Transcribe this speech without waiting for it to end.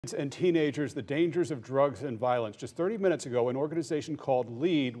And teenagers, the dangers of drugs and violence. Just 30 minutes ago, an organization called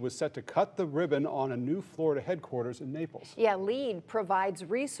LEAD was set to cut the ribbon on a new Florida headquarters in Naples. Yeah, LEAD provides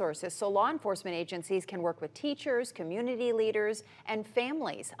resources so law enforcement agencies can work with teachers, community leaders, and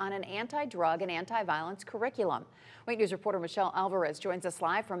families on an anti-drug and anti-violence curriculum. Wake News reporter Michelle Alvarez joins us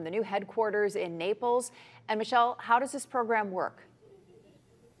live from the new headquarters in Naples. And Michelle, how does this program work?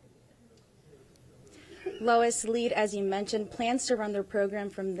 Lois, LEAD, as you mentioned, plans to run their program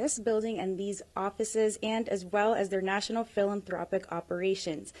from this building and these offices, and as well as their national philanthropic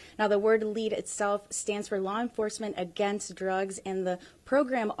operations. Now, the word LEAD itself stands for Law Enforcement Against Drugs, and the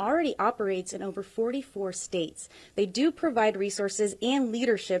program already operates in over 44 states. They do provide resources and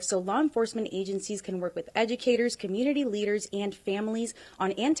leadership so law enforcement agencies can work with educators, community leaders, and families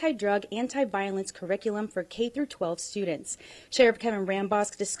on anti-drug, anti-violence curriculum for K through 12 students. Sheriff Kevin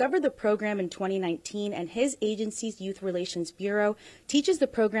Rambosk discovered the program in 2019, and his agency's Youth Relations Bureau teaches the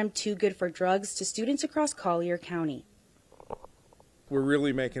program Too Good for Drugs to students across Collier County. We're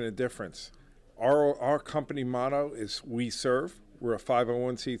really making a difference. Our company motto is "We Serve." We're a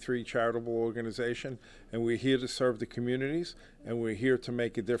 501c3 charitable organization, and we're here to serve the communities, and we're here to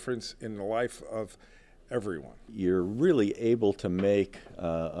make a difference in the life of everyone. You're really able to make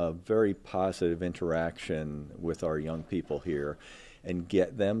a very positive interaction with our young people here and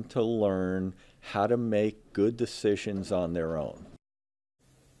get them to learn how to make good decisions on their own.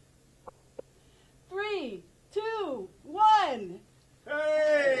 3, 2, 1.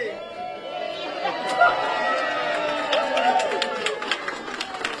 Hey!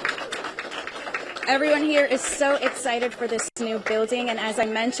 Everyone here is so excited for this new building, and as I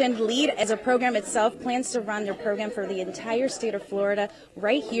mentioned, LEAD as a program itself plans to run their program for the entire state of Florida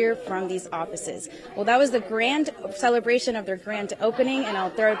right here from these offices. Well, that was the grand celebration of their grand opening, and I'll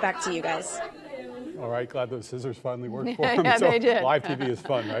throw it back to you guys. All right, glad those scissors finally worked for them. Yeah, they did. Live TV is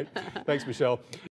fun, right? Thanks, Michelle.